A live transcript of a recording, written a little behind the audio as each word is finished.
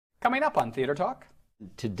Coming up on Theater Talk.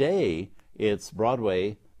 Today, it's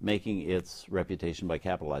Broadway making its reputation by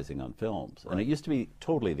capitalizing on films. And it used to be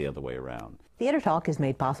totally the other way around. Theater Talk is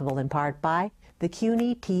made possible in part by the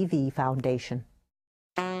CUNY TV Foundation.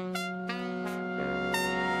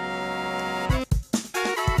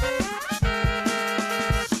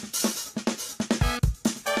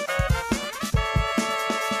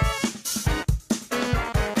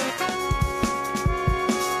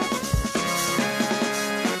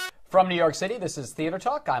 From New York City, this is Theater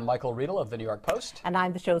Talk. I'm Michael Riedel of the New York Post. And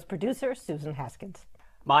I'm the show's producer, Susan Haskins.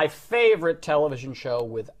 My favorite television show,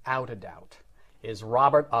 without a doubt, is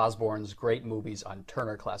Robert Osborne's great movies on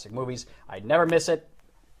Turner Classic Movies. I never miss it.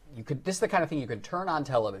 This is the kind of thing you can turn on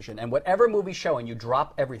television, and whatever movie's showing, you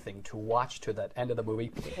drop everything to watch to that end of the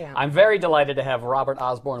movie. Yeah. I'm very delighted to have Robert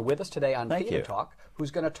Osborne with us today on Theater Talk,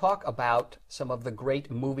 who's going to talk about some of the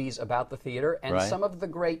great movies about the theater and some of the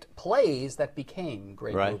great plays that became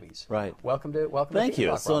great movies. Right. Welcome to Thank Theater you.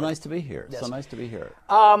 Talk, It's so Robert. nice to be here. Yes. So nice to be here.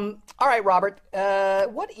 All right, Robert.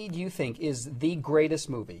 What do you think is the greatest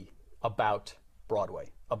movie about Broadway,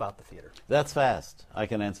 about the theater? That's fast. I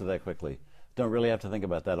can answer that quickly. Don't really have to think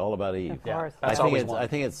about that. All About Eve. Of course. That's always one. I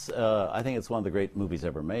think it's one of the great movies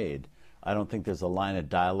ever made. I don't think there's a line of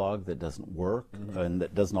dialogue that doesn't work and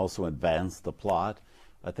that doesn't also advance the plot.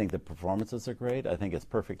 I think the performances are great. I think it's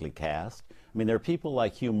perfectly cast. I mean, there are people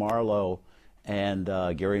like Hugh Marlowe and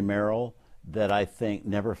Gary Merrill that I think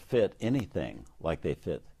never fit anything like they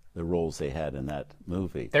fit the roles they had in that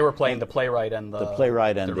movie. They were playing the playwright and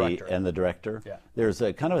the director. Yeah. There's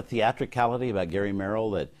a kind of a theatricality about Gary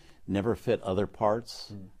Merrill that never fit other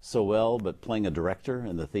parts so well, but playing a director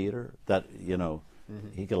in the theater, that, you know,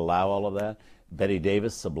 he could allow all of that. Betty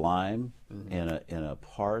Davis, sublime in a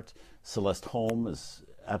part. Celeste Holm is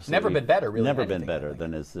absolutely never been better, really. Never been better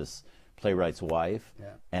than is this playwright's wife. Yeah.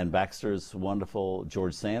 And Baxter's wonderful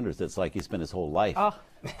George Sanders. It's like he spent his whole life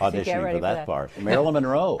auditioning for that part. Marilyn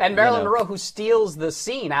Monroe. And Marilyn Monroe, who steals the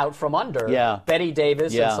scene out from under Betty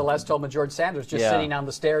Davis and Celeste Holm and George Sanders just sitting on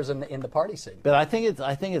the stairs in the party scene. But I think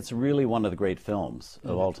it's really one of the great films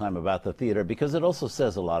of all time about the theater, because it also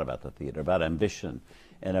says a lot about the theater, about ambition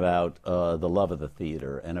and about the love of the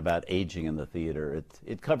theater and about aging in the theater.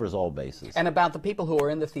 It covers all bases. And about the people who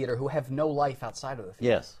are in the theater who have no life outside of the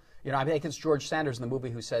theater. Yes. You know, I think it's George Sanders in the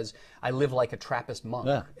movie who says, "I live like a Trappist monk.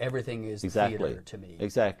 Yeah. Everything is theater to me."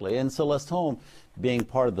 Exactly. And Celeste Holm being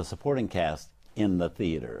part of the supporting cast in the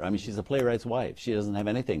theater. I mean, she's a playwright's wife. She doesn't have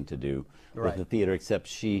anything to do with the theater except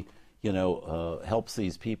she, helps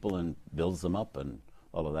these people and builds them up and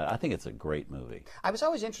all of that. I think it's a great movie. I was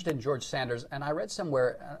always interested in George Sanders, and I read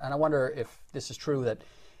somewhere, and I wonder if this is true,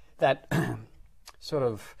 that sort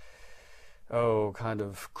of, kind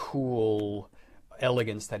of cool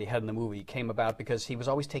elegance that he had in the movie came about because he was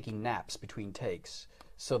always taking naps between takes,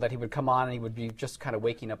 so that he would come on and he would be just kind of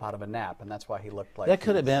waking up out of a nap, and that's why he looked like that.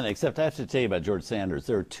 Could have been, except I have to tell you about George Sanders.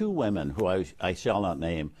 There are two women who I shall not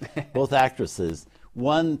name, both actresses.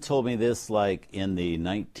 One told me this like in the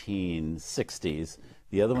 1960s.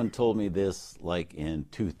 The other one told me this like in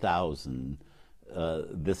 2000,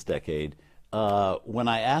 this decade. When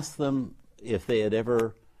I asked them if they had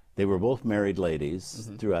ever, they were both married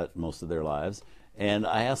ladies throughout most of their lives, and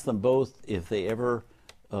I asked them both if they ever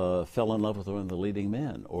fell in love with one of the leading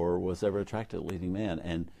men or was ever attracted to a leading man.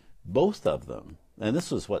 And both of them, and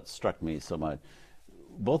this was what struck me so much,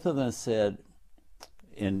 both of them said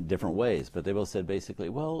in different ways, but they both said basically,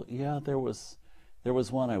 well, yeah, there was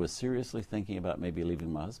one I was seriously thinking about maybe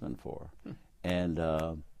leaving my husband for. And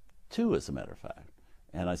two, as a matter of fact.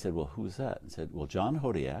 And I said, well, who's that? And said, well, John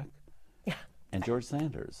Hodiak and George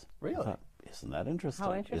Sanders. Really? I thought, isn't that interesting?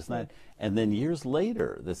 How interesting. Isn't that? And then years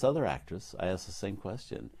later, this other actress, I asked the same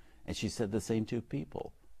question, and she said the same two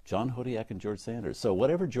people, John Hodiak and George Sanders. So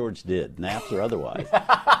whatever George did, naps or otherwise,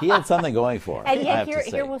 he had something going for him. And yet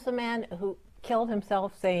here was a man who killed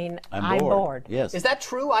himself saying, I'm bored. Yes. Is that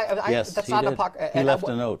true? Yes, that's he not did. He left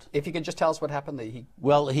a note. If you could just tell us what happened.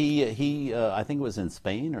 Well, he I think it was in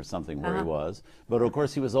Spain or something where he was. But of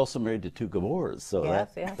course, he was also married to two Gabors. So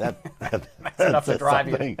that's enough to drive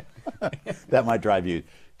you. That might drive you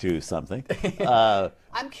to something.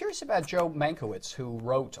 I'm curious about Joe Mankiewicz, who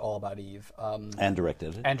wrote All About Eve. And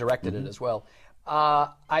directed it. And directed it as well.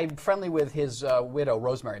 I'm friendly with his widow,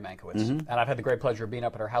 Rosemary Mankiewicz, and I've had the great pleasure of being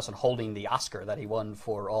up at her house and holding the Oscar that he won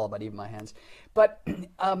for All About Eve in my hands. But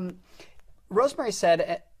Rosemary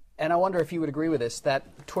said, and I wonder if you would agree with this,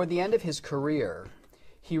 that toward the end of his career,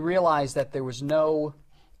 he realized that there was no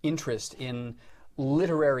interest in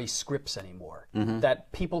literary scripts anymore,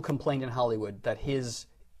 that people complained in Hollywood that his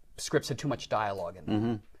scripts had too much dialogue in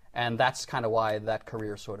them. And that's kind of why that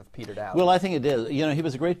career sort of petered out. Well, I think it did. You know, he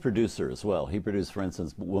was a great producer as well. He produced, for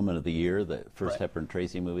instance, Woman of the Year, the first Hepburn and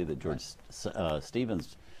Tracy movie that George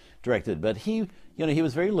Stevens directed. But he, you know, he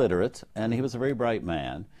was very literate, and he was a very bright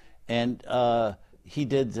man. And he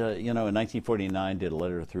did, you know, in 1949, did A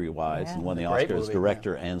Letter to Three Wives and won the Oscar as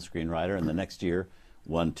director and screenwriter. And the next year,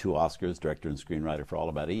 won 2 Oscars, director and screenwriter, for All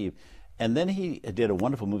About Eve. And then he did a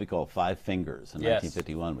wonderful movie called Five Fingers in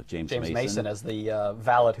 1951 with James Mason as the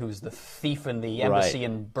valet who's the thief in the embassy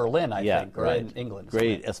in Berlin, I think, or in England.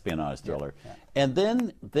 Great espionage thriller. Yeah.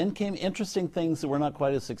 And then came interesting things that were not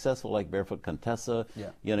quite as successful, like Barefoot Contessa.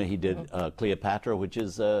 Yeah. You know, he did Cleopatra, which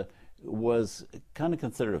is was kind of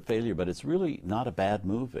considered a failure, but it's really not a bad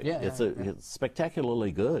movie. Yeah, it's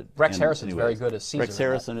spectacularly good. Rex Harrison's very good as Caesar. Rex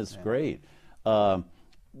Harrison is great.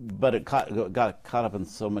 But it got caught up in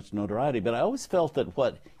so much notoriety. But I always felt that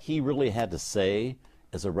what he really had to say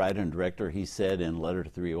as a writer and director, he said in Letter to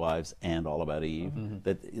Three Wives and All About Eve,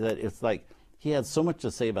 that it's like he had so much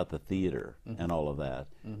to say about the theater and all of that,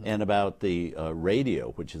 and about the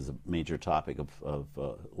radio, which is a major topic of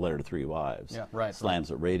Letter to Three Wives. Yeah, right.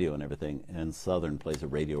 Slams at radio and everything, and Southern plays a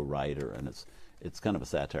radio writer, and it's kind of a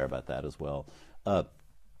satire about that as well.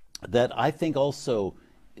 That I think also,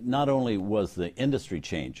 not only was the industry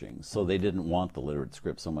changing, so they didn't want the literate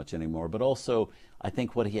script so much anymore, but also I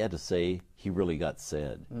think what he had to say, he really got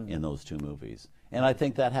said in those 2 movies. And I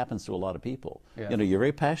think that happens to a lot of people. Yeah. You know, you're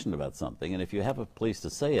very passionate about something, and if you have a place to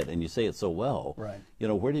say it, and you say it so well, you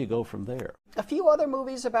know, where do you go from there? A few other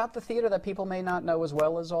movies about the theater that people may not know as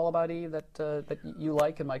well as All About Eve that you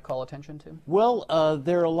like and might call attention to? Well,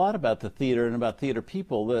 there are a lot about the theater and about theater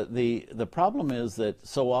people. The problem is that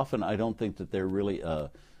so often I don't think that they're really a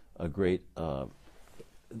great.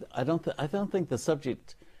 I don't think the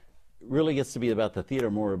subject really gets to be about the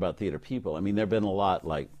theater, more about theater people. I mean, there've been a lot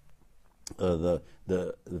like the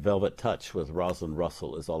Velvet Touch with Rosalind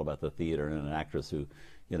Russell is all about the theater and an actress who,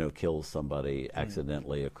 you know, kills somebody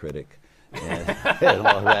accidentally, a critic, and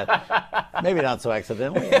all of that. Maybe not so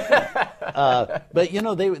accidentally. But you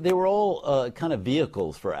know, they were all kind of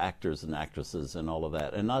vehicles for actors and actresses and all of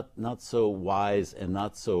that, and not so wise and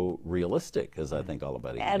not so realistic as I think All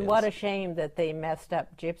About Eve And is. what a shame that they messed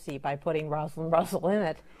up Gypsy by putting Rosalind Russell in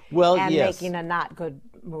it. Well, and making a not good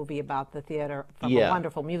movie about the theater from a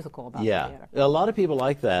wonderful musical about the theater. A lot of people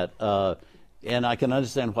like that. And I can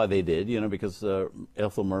understand why they did, you know, because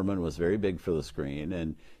Ethel Merman was very big for the screen,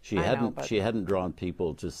 and she hadn't drawn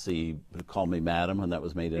people to see Call Me Madam when that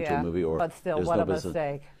was made into a movie. Or but still, what a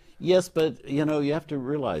mistake. Yes, but you know, you have to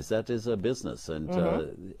realize that is a business,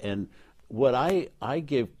 and what I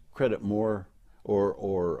give credit more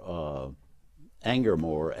or anger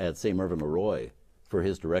more at, say, Mervyn LeRoy for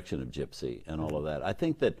his direction of Gypsy and all of that. I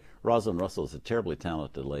think that Rosalind Russell is a terribly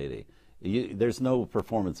talented lady. There's no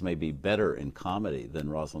performance maybe better in comedy than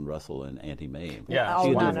Rosalind Russell and Auntie Mame. Yeah, she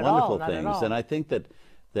did wonderful things, and I think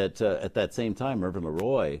that at that same time, Mervyn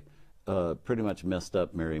LeRoy pretty much messed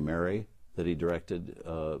up Mary Mary that he directed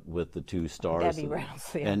with the 2 stars, Debbie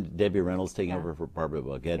Reynolds, and Debbie Reynolds taking over for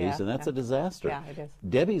Barbara Geddes, and that's a disaster. Yeah, it is.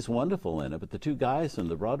 Debbie's wonderful in it, but the 2 guys from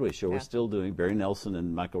the Broadway show are still doing. Barry Nelson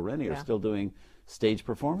and Michael Rennie are still doing stage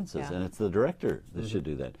performances, and it's the director that should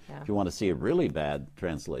do that. If you want to see a really bad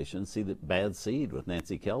translation, see the Bad Seed with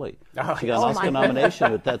Nancy Kelly. She got an Oscar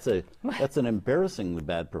nomination, but that's an embarrassingly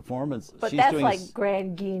bad performance. But that's like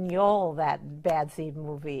Grand Guignol, that Bad Seed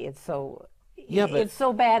movie. It's so it's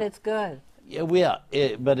so bad it's good. Yeah,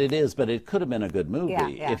 but it could have been a good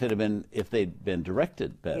movie if they'd been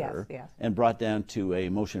directed better and brought down to a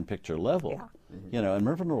motion picture level. Yeah. You know, and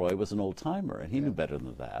Mervyn LeRoy was an old timer, and he knew better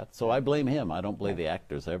than that. So I blame him. I don't blame the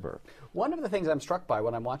actors ever. One of the things I'm struck by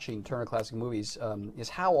when I'm watching Turner Classic Movies is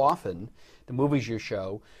how often the movies you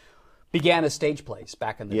show began as stage plays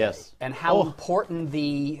back in the day, and how important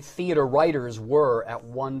the theater writers were at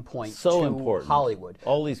one point to Hollywood.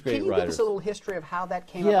 All these great writers. Can you give us a little history of how that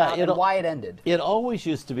came about and why it ended? It always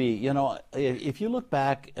used to be, you know, if you look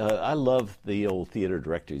back, I love the old theater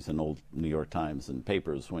directories in old New York Times and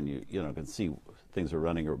papers when you can see things were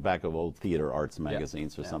running, or back of old theater arts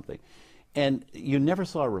magazines or something. And you never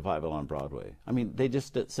saw a revival on Broadway. I mean, they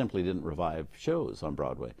just simply didn't revive shows on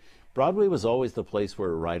Broadway. Broadway was always the place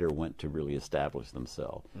where a writer went to really establish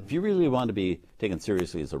themselves. If you really wanted to be taken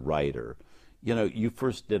seriously as a writer, you know, you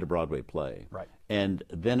first did a Broadway play. Right. And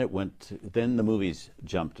then then the movies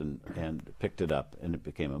jumped and picked it up, and it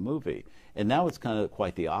became a movie. And now it's kind of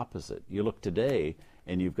quite the opposite. You look today,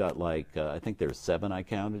 and you've got like, I think there's 7 I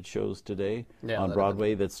counted shows today on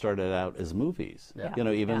Broadway that started out as movies. Yeah. You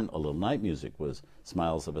know, even A Little Night Music was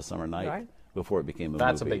Smiles of a Summer Night. Right. Before it became a movie.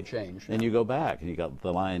 That's a big change. And you go back, and you got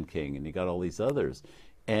The Lion King, and you got all these others.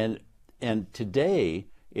 And today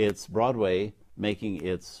it's Broadway making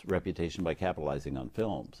its reputation by capitalizing on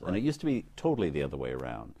films. Right. And it used to be totally the other way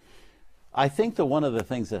around. I think that one of the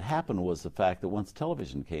things that happened was the fact that once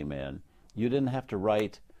television came in, you didn't have to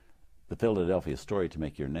write the Philadelphia story to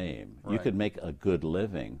make your name. Right. You could make a good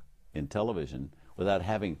living in television without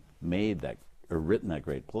having made that or written that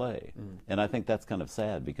great play. And I think that's kind of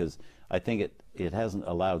sad, because I think it hasn't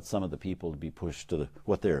allowed some of the people to be pushed to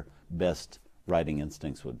what their best writing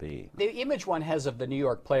instincts would be. The image one has of the New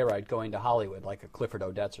York playwright going to Hollywood, like a Clifford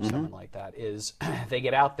Odets or someone like that, is they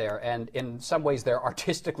get out there, and in some ways they're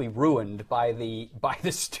artistically ruined by the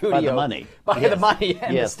studio, by the money, the money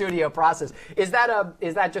and the studio process. Is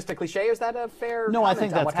that just a cliche? Or is that a fair? No, I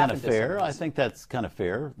think that's kind of fair. I think that's kind of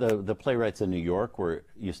fair. The playwrights in New York were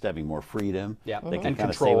used to having more freedom. Yeah, they could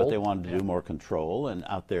kind of say what they wanted to do, more control, and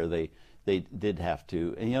out there they did have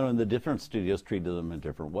to, and and the different studios treated them in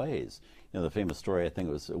different ways. The famous story, I think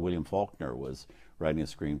it was William Faulkner was writing a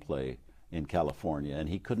screenplay in California, and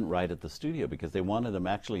he couldn't write at the studio because they wanted him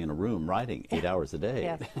actually in a room writing 8 hours a day.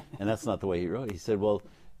 Yeah. And that's not the way he wrote. He said, well,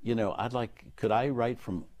 could I write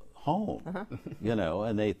from home?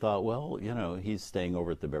 And they thought, well, he's staying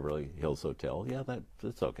over at the Beverly Hills Hotel. Yeah,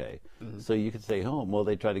 that's okay. So you could stay home. Well,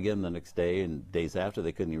 they tried to get him the next day, and days after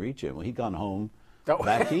they couldn't reach him. Well, he'd gone home.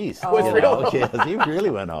 Back east. Yes, he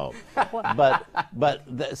really went home.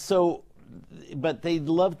 But they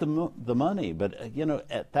loved the money. But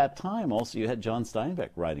at that time also you had John Steinbeck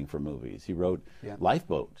writing for movies. He wrote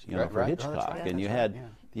Lifeboat, for Hitchcock, and you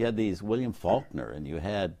had these William Faulkner, and you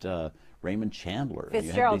had Raymond Chandler.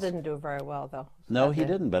 Fitzgerald didn't do very well, though. No, he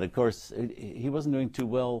didn't. But of course, he wasn't doing too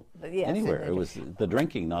well anywhere. It was the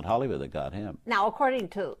drinking, not Hollywood, that got him. Now, according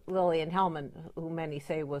to Lillian Hellman, who many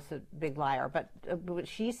say was a big liar, but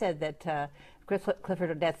she said that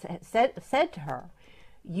Clifford Odets said to her,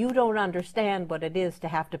 "You don't understand what it is to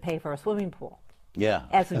have to pay for a swimming pool." Yeah.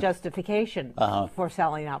 As a justification for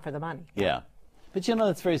selling out for the money. Yeah. But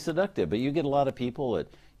that's very seductive. But you get a lot of people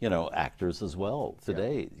that, actors as well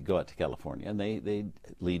today go out to California, and they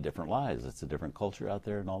lead different lives. It's a different culture out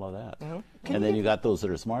there and all of that. And then you got those that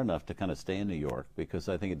are smart enough to kind of stay in New York, because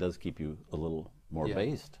I think it does keep you a little more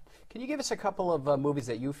based. Can you give us a couple of movies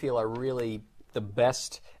that you feel are really the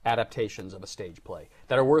best adaptations of a stage play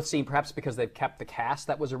that are worth seeing, perhaps because they've kept the cast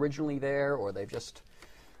that was originally there, or they've just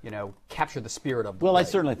captured the spirit of the play? I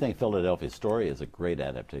certainly think Philadelphia Story is a great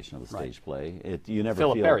adaptation of the stage play. You never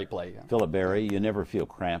Philip feel Berry play. Yeah. Philip Berry. You never feel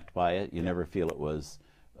cramped by it. You never feel it was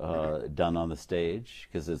done on the stage,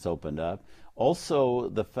 because it's opened up. Also,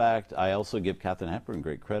 the fact, I also give Katharine Hepburn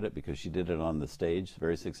great credit, because she did it on the stage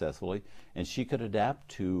very successfully, and she could adapt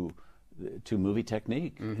to movie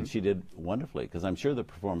technique, and she did wonderfully, because I'm sure the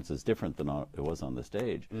performance is different than it was on the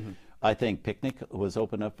stage. I think Picnic was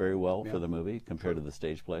opened up very well for the movie compared to the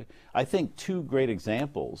stage play. I think two great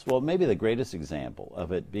examples, well, maybe the greatest example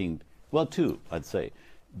of it being, well, two, I'd say,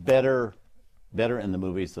 better in the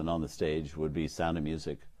movies than on the stage would be Sound of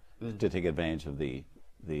Music, to take advantage of the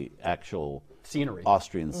actual scenery,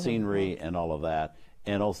 Austrian scenery and all of that,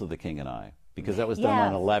 and also The King and I, because that was done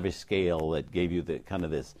on a lavish scale that gave you the kind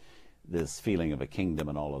of this feeling of a kingdom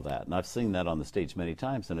and all of that. And I've seen that on the stage many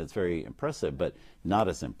times, and it's very impressive, but not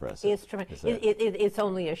as impressive. It's tremendous. It's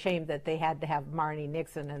only a shame that they had to have Marnie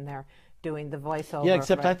Nixon in there doing the voiceover. Yeah,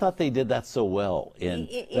 except I thought they did that so well in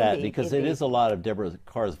that, because it is a lot of Deborah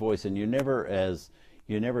Kerr's voice, and you're never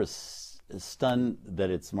stunned that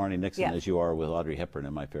it's Marnie Nixon as you are with Audrey Hepburn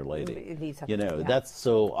in My Fair Lady. That's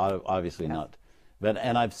so obviously not. But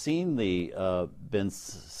I've seen been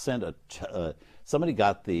sent somebody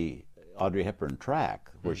got the Audrey Hepburn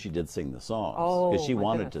track where she did sing the songs, because she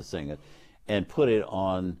wanted to sing it, and put it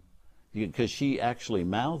on, because she actually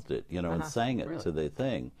mouthed it, and sang it to the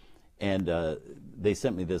thing. And they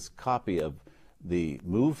sent me this copy of the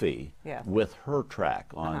movie with her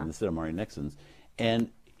track on instead of Marnie Nixon's.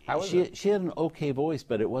 And she had an okay voice,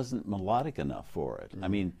 but it wasn't melodic enough for it. I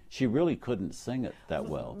mean, she really couldn't sing it that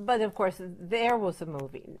well. But of course, there was a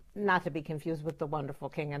movie, not to be confused with The Wonderful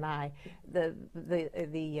King and I,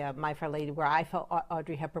 the My Fair Lady, where I felt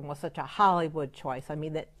Audrey Hepburn was such a Hollywood choice. I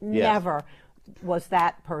mean, that never was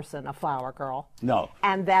that person a flower girl. No.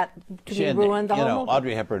 And that to me ruined the whole movie.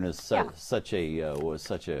 Audrey Hepburn is such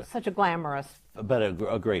a glamorous. But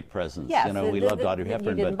a great presence. Yes, we loved Audrey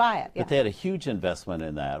Hepburn. You didn't buy it. But they had a huge investment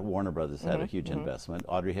in that. Warner Brothers had a huge investment.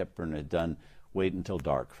 Audrey Hepburn had done Wait Until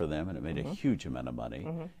Dark for them, and it made a huge amount of money.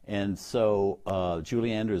 And so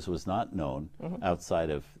Julie Andrews was not known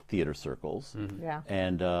outside of theater circles.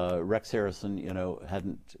 And Rex Harrison,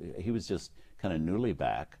 he was just kind of newly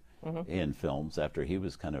back in films after he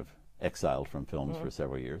was kind of exiled from films for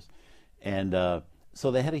several years. And So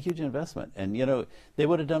they had a huge investment, and you know they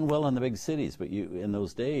would have done well in the big cities, but in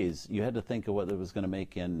those days you had to think of what it was going to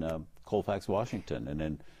make in Colfax, Washington, and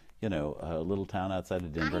in a little town outside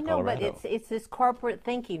of Denver, I know, Colorado. but it's this corporate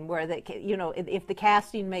thinking where if the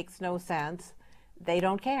casting makes no sense, they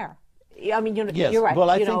don't care. I mean, Yes, you're right. well,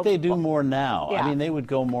 I think they do more now. Yeah. I mean, they would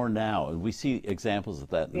go more now. We see examples of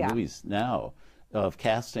that in Yeah. movies now, of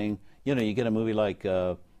casting. You know, you get a movie like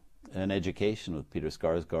An Education with Peter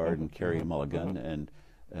Skarsgård and Carey Mulligan and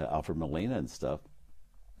Alfred Molina and stuff.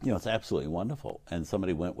 You know, it's absolutely wonderful. And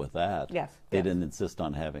somebody went with that. Yes, They yes. didn't insist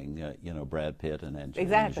on having, Brad Pitt and Angelina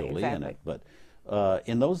Exactly, Jolie in exactly. it. But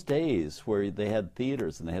in those days where they had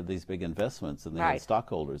theaters and they had these big investments and they Right. had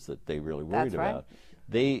stockholders that they really worried That's right. about,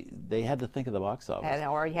 they had to think of the box office.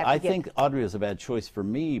 Or you have to I get- think Audrey was a bad choice for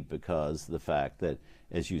me because the fact that,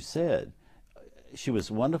 as you said, she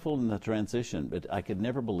was wonderful in the transition, but I could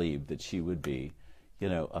never believe that she would be,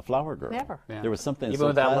 a flower girl. Never. Yeah. There was something Even so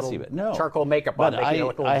with that classy. little But no. charcoal makeup but on, making her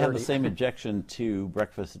look a little I have the dirty. same objection to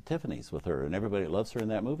Breakfast at Tiffany's with her, and everybody loves her in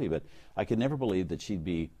that movie. But I could never believe that she'd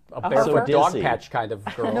be A barefoot so dog dizzy. patch kind of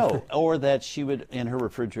girl. No, or that she would, in her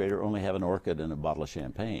refrigerator, only have an orchid and a bottle of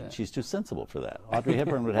champagne. She's too sensible for that. Audrey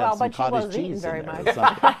Hepburn would have Well, some but she cottage wasn't eating cheese very in there. much. Or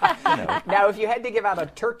something, Now, if you had to give out a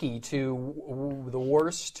turkey to the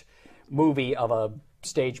worst movie of a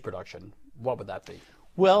stage production, what would that be?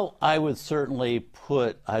 Well, I'd certainly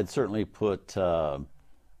put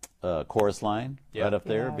Chorus Line Yeah. right up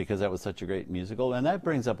there Yes. because that was such a great musical, and that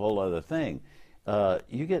brings up a whole other thing.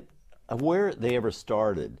 You get where they ever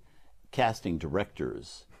started casting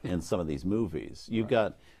directors in some of these movies. You've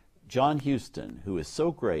got John Huston, who is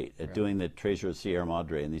so great at doing the Treasure of Sierra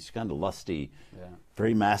Madre and these kind of lusty,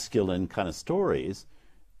 very masculine kind of stories,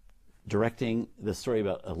 directing the story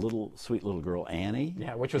about a sweet little girl, Annie.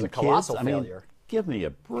 Yeah, which was and a colossal kids. I mean, failure. give me a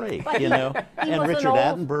break, He And was an Richard old-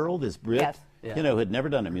 Attenborough, this Brit, Yes. Yeah. had never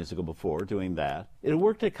done a musical before, doing that. It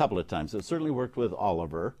worked a couple of times. It certainly worked with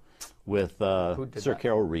Oliver, with did Sir that?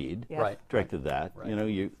 Carol Reed. Yes. Right. Directed that. Right.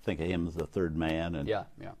 You think of him as the third man, and Yeah.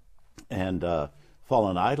 and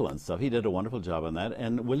Fallen Idol and stuff. He did a wonderful job on that,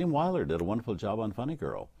 and William Wyler did a wonderful job on Funny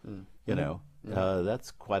Girl.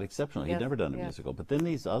 That's quite exceptional. He'd Yes, never done a yes. musical, but then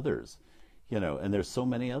these others, and there's so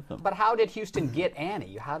many of them. But how did Houston get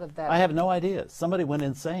Annie? How did that? I have no idea. Somebody went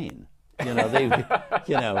insane. They,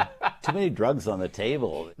 too many drugs on the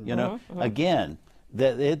table. Again,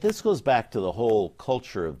 this goes back to the whole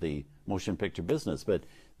culture of the motion picture business. But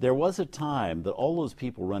there was a time that all those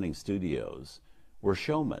people running studios were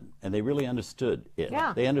showmen, and they really understood it.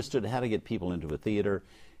 Yeah. They understood how to get people into a theater,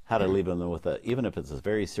 how to leave them with even if it's a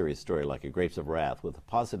very serious story like A Grapes of Wrath, with a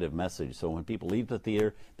positive message. So when people leave the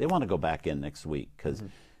theater, they want to go back in next week because.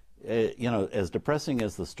 As depressing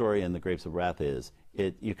as the story in The Grapes of Wrath is,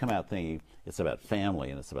 you come out thinking it's about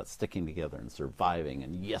family and it's about sticking together and surviving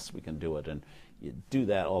and yes, we can do it, and you do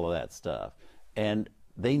that, all of that stuff. And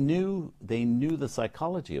they knew the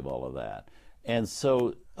psychology of all of that, and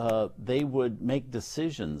so they would make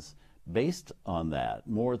decisions based on that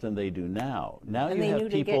more than they do now. Now And you they knew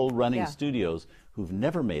have to people get- running yeah. studios who've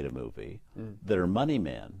never made a movie that are money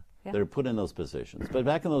men that are put in those positions. But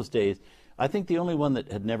back in those days, I think the only one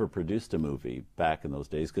that had never produced a movie back in those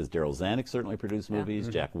days, because Darryl Zanuck certainly produced movies,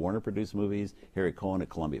 Jack Warner produced movies, Harry Cohen at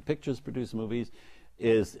Columbia Pictures produced movies,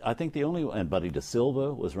 is I think the only, and Buddy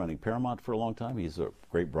DeSilva was running Paramount for a long time. He's a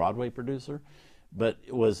great Broadway producer. But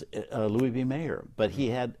it was Louis B. Mayer. But he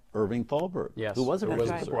had Irving Thalberg, Yes, who was a who was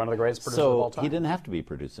producer. one of the greatest producers so of all time. he didn't have to be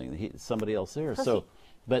producing. Somebody else there.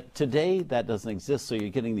 But today that doesn't exist. So you're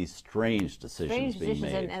getting these strange decisions Strange being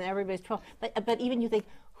decisions, made. and everybody's trouble. But even you think,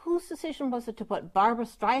 whose decision was it to put Barbara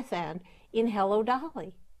Streisand in Hello,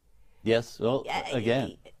 Dolly? Yes. Well,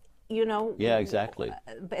 again. Yeah, exactly.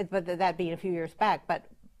 But that being a few years back.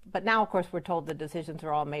 But now, of course, we're told the decisions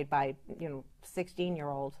are all made by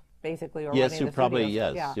 16-year-olds. Basically, or Yes, running who the probably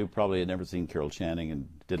studios. Yeah. who probably had never seen Carol Channing and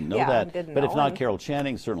didn't know Yeah, that. didn't But if know, not and- Carol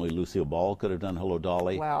Channing, certainly Lucille Ball could have done Hello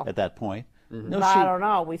Dolly Well, at that point. No, But I don't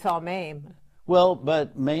know. We saw Mame. Well,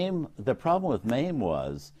 but Mame, the problem with Mame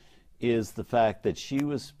is the fact that she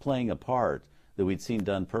was playing a part that we'd seen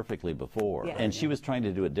done perfectly before, Yeah. and she was trying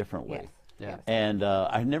to do it differently. Yes. Yeah. Yes. And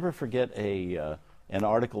I never forget an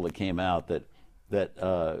article that came out that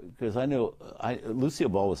because I know Lucille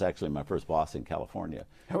Ball was actually my first boss in California.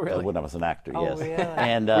 Oh, really? When I was an actor, Oh, yes. really?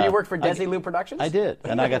 And Well, you worked for Desilu Productions? I did,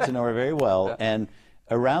 and I got to know her very well. And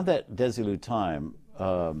around that Desilu time,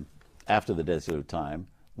 after the Desilu time,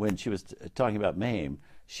 when she was talking about Mame,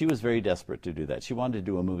 she was very desperate to do that. She wanted to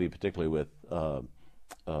do a movie, particularly with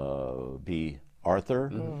B.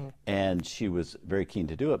 Arthur, and she was very keen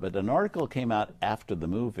to do it. But an article came out after the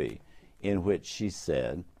movie in which she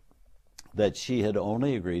said, that she had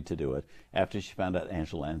only agreed to do it after she found out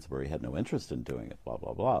Angela Lansbury had no interest in doing it, blah,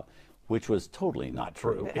 blah, blah, which was totally not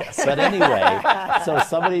true. Yes. But anyway, so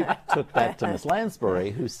somebody took that to Miss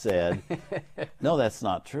Lansbury, who said, no, that's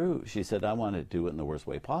not true. She said, I want to do it in the worst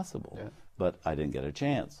way possible, but I didn't get a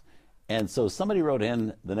chance. And so somebody wrote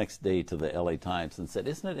in the next day to the LA Times and said,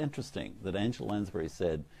 isn't it interesting that Angela Lansbury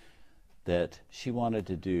said that she wanted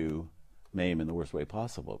to do Mame in the worst way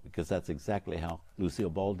possible, because that's exactly how Lucille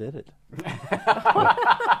Ball did it.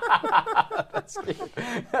 That's cute.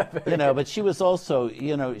 You know, but she was also,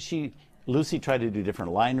 you know, Lucy tried to do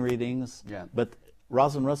different line readings, but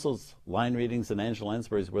Rosalind Russell's line readings and Angela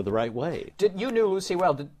Lansbury's were the right way. You knew Lucy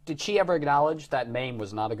well. Did she ever acknowledge that Mame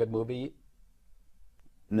was not a good movie?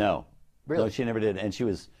 No. Really? No, she never did. And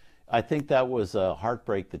I think that was a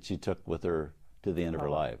heartbreak that she took with her to the end of her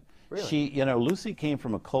life. Really? You know, Lucy came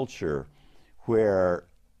from a culture where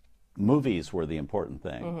movies were the important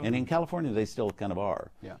thing. And in California, they still kind of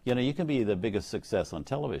are. Yeah. You know, you can be the biggest success on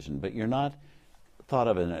television, but you're not thought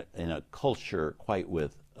of in a culture quite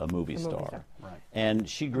with a movie star. Right. And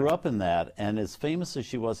she grew up in that, and as famous as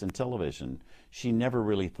she was in television, she never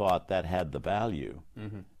really thought that had the value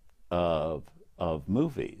of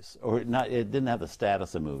movies, or not. It didn't have the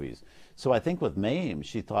status of movies. So I think with Mame,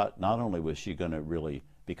 she thought not only was she going to really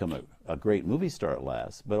become a great movie star at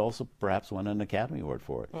last, but also perhaps win an Academy Award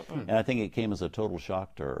for it. And I think it came as a total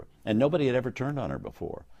shock to her. And nobody had ever turned on her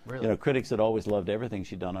before. Really? You know, critics had always loved everything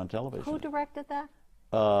she'd done on television. Who directed that?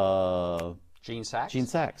 Gene Saks? Gene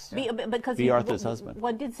Saks. Because B. Arthur's husband.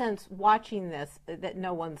 What did sense watching this that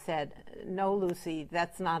no one said, no, Lucy,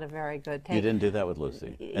 that's not a very good take. You didn't do that with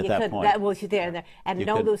Lucy at You that could, point. that was there and there. And You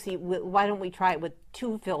no, could. Lucy, why don't we try it with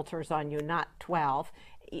 2 filters on you, not 12?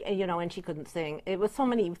 You know, and she couldn't sing. It was so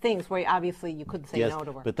many things where obviously you couldn't say Yes, no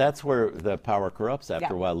to her. but that's where the power corrupts after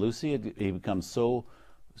Yeah. a while. Lucy had become so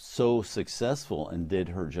successful and did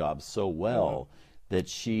her job so well that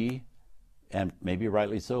she, and maybe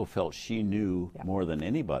rightly so, felt she knew more than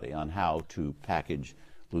anybody on how to package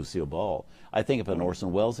Lucille Ball. I think if an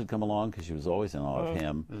Orson Welles had come along, because she was always in awe of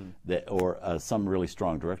him, or some really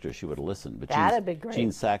strong director, she would have listened. But That'd be great.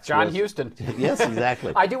 Gene Saks John was, Huston. Yes,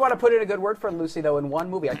 exactly. I do want to put in a good word for Lucy, though, in one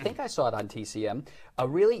movie. I think I saw it on TCM. A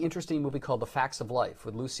really interesting movie called The Facts of Life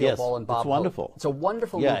with Lucille Yes, Ball and Bob it's wonderful. Hope. It's a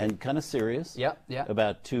wonderful Yeah, movie. and kind of serious. Yep, yeah.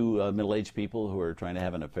 About 2 middle-aged people who are trying to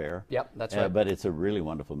have an affair. Yep, that's right. But it's a really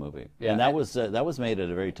wonderful movie. Yeah, And that was made at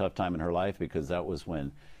a very tough time in her life, because that was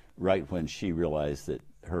right when she realized that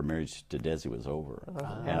her marriage to Desi was over.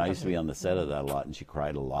 And I used to be on the set of that a lot, and she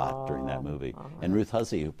cried a lot during that movie. And Ruth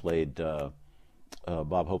Hussey, who played Bob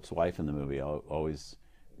Hope's wife in the movie, I'll always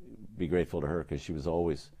be grateful to her, because she was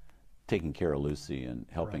always taking care of Lucy and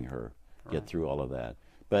helping her get through all of that.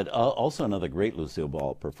 But also another great Lucille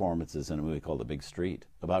Ball performance is in a movie called The Big Street,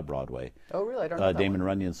 about Broadway. Oh, really? I don't know that Damon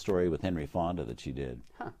Runyon's story with Henry Fonda that she did.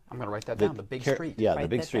 Huh. I'm going to write that down. The Big Street. Yeah, The Write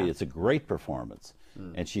Big that Street. down. It's a great performance,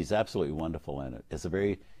 and she's absolutely wonderful in it. It's a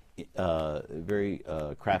very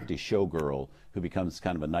crafty showgirl who becomes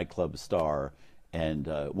kind of a nightclub star, and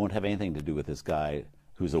won't have anything to do with this guy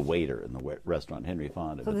who's a waiter in the restaurant, Henry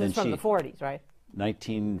Fonda. So But this is from the 40s, right?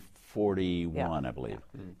 1941, I believe,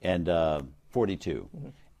 and 42.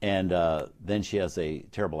 And then she has a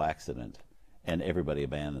terrible accident, and everybody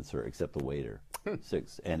abandons her except the waiter.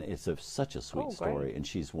 And it's such a sweet story, and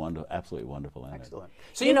she's absolutely wonderful in it. Excellent.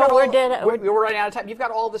 So You know, we're running out of time. You've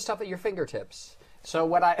got all this stuff at your fingertips. So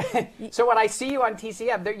when I see you on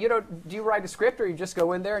TCM, do you write a script, or you just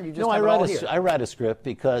go in there and you just No, have it all here? I write a script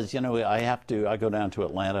because, you know, I go down to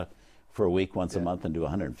Atlanta for a week once a month and do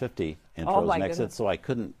 150 intros and exits, goodness. so I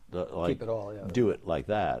couldn't Keep it all, do it like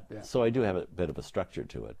that. Yeah. So I do have a bit of a structure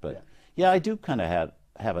to it. But yeah, I do kind of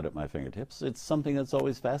have it at my fingertips. It's something that's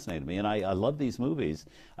always fascinated me, and I love these movies.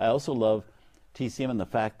 I also love TCM and the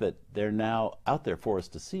fact that they're now out there for us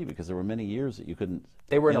to see, because there were many years that you couldn't.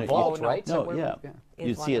 They were in you a know, vault, you- right? No, Somewhere? yeah. Yeah.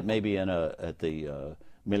 You'd see it maybe at the $1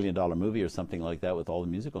 Million Movie or something like that, with all the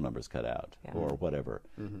musical numbers cut out or whatever.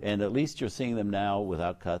 And at least you're seeing them now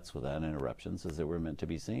without cuts, without interruptions, as they were meant to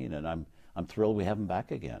be seen. And I'm thrilled we have them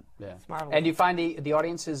back again. Yeah. It's marvelous. And do you find the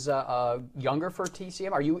audience is younger for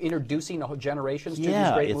TCM? Are you introducing the whole generations to these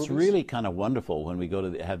Yeah, great it's movies? really kind of wonderful when we go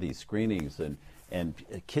to have these screenings and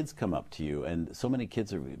kids come up to you, and so many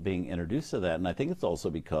kids are being introduced to that. And I think it's also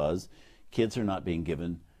because kids are not being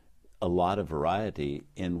given a lot of variety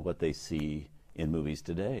in what they see in movies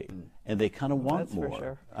today, and they kind of want That's for more.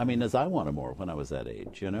 sure. I mean, as I wanted more when I was that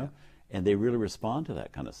age, you know, and they really respond to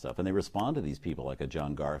that kind of stuff, and they respond to these people like a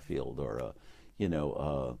John Garfield or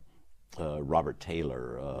Robert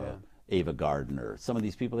Taylor, Ava Gardner, some of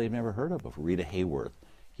these people they've never heard of before, Rita Hayworth,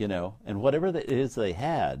 you know, and whatever it is they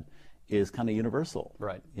had, is kind of universal.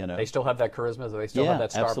 Right. You know, They still have that charisma. They still have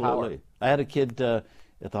that star absolutely. power. I had a kid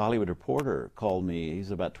at the Hollywood Reporter called me.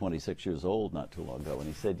 He's about 26 years old, not too long ago, and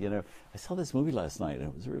he said, you know, I saw this movie last night, and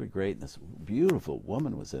it was really great, and this beautiful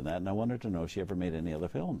woman was in that, and I wanted to know if she ever made any other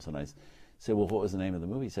films. And I said, well, what was the name of the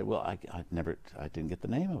movie? He said, well, I didn't get the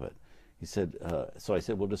name of it. He said, so I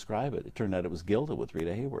said, well, describe it. It turned out it was Gilda with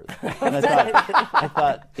Rita Hayworth. And I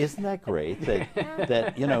thought, isn't that great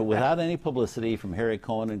that, you know, without any publicity from Harry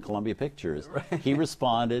Cohen and Columbia Pictures, he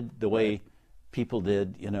responded the way people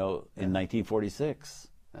did, you know, in 1946.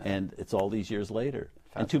 And it's all these years later.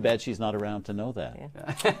 And too bad she's not around to know that.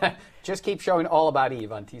 Yeah. Just keep showing All About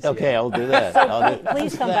Eve on TCA. Okay, I'll do that.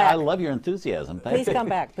 Please come back. I love your enthusiasm. Please come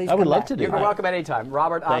back. Please I would come love back. to do You're that. welcome at any time.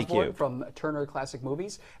 Robert Thank Osborne you. from Turner Classic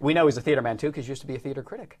Movies. We know he's a theater man, too, because he used to be a theater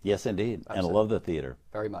critic. Yes, indeed. And I love the theater.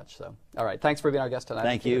 Very much so. All right. Thanks for being our guest tonight.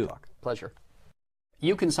 Thank Theater you. Talk. Pleasure.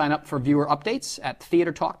 You can sign up for viewer updates at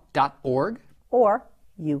theatertalk.org. Or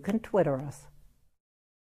you can Twitter us.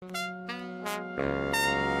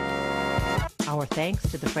 Our thanks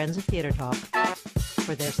to the Friends of Theater Talk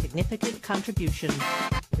for their significant contribution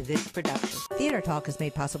to this production. Theater Talk is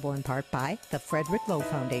made possible in part by the Frederick Lowe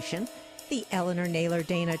Foundation, the Eleanor Naylor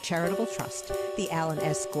Dana Charitable Trust, the Alan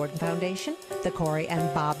S. Gordon Foundation, the Corey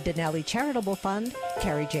and Bob Donnelly Charitable Fund,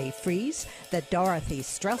 Carrie J. Fries, the Dorothy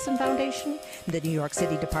Strelson Foundation, the New York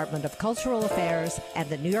City Department of Cultural Affairs, and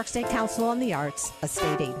the New York State Council on the Arts, a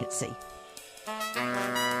state agency.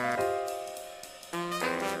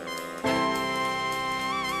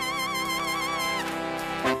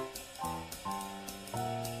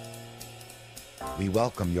 We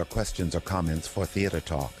welcome your questions or comments for Theater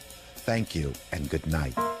Talk. Thank you and good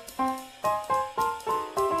night.